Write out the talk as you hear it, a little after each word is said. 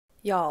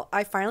Y'all,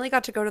 I finally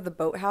got to go to the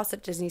Boathouse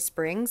at Disney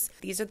Springs.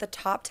 These are the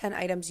top 10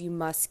 items you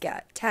must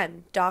get.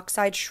 10.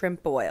 Dockside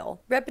shrimp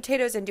boil. Red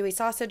potatoes and andouille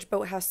sausage,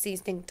 Boathouse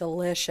seasoning,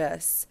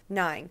 delicious.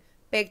 9.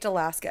 Baked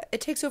Alaska.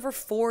 It takes over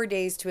 4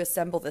 days to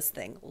assemble this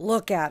thing.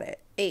 Look at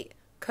it. 8.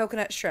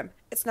 Coconut shrimp.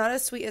 It's not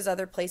as sweet as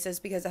other places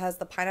because it has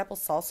the pineapple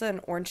salsa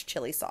and orange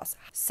chili sauce.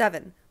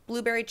 7.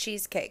 Blueberry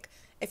cheesecake.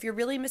 If you're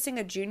really missing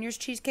a junior's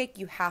cheesecake,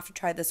 you have to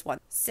try this one.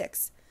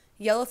 6.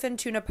 Yellowfin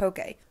tuna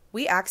poke.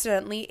 We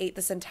accidentally ate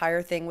this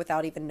entire thing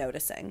without even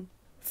noticing.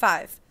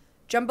 5.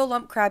 Jumbo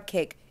lump crab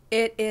cake.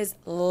 It is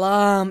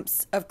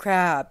lumps of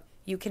crab.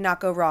 You cannot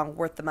go wrong,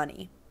 worth the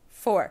money.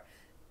 4.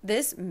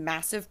 This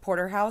massive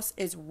porterhouse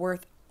is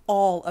worth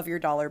all of your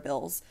dollar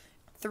bills.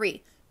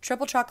 3.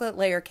 Triple chocolate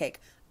layer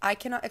cake. I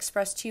cannot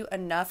express to you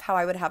enough how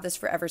I would have this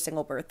for every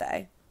single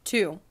birthday.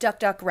 2. Duck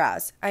Duck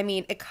Raz. I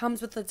mean, it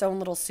comes with its own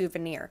little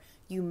souvenir.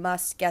 You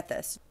must get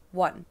this.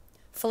 1.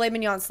 Filet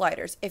mignon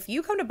sliders. If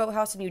you come to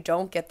Boathouse and you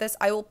don't get this,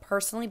 I will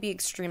personally be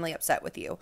extremely upset with you.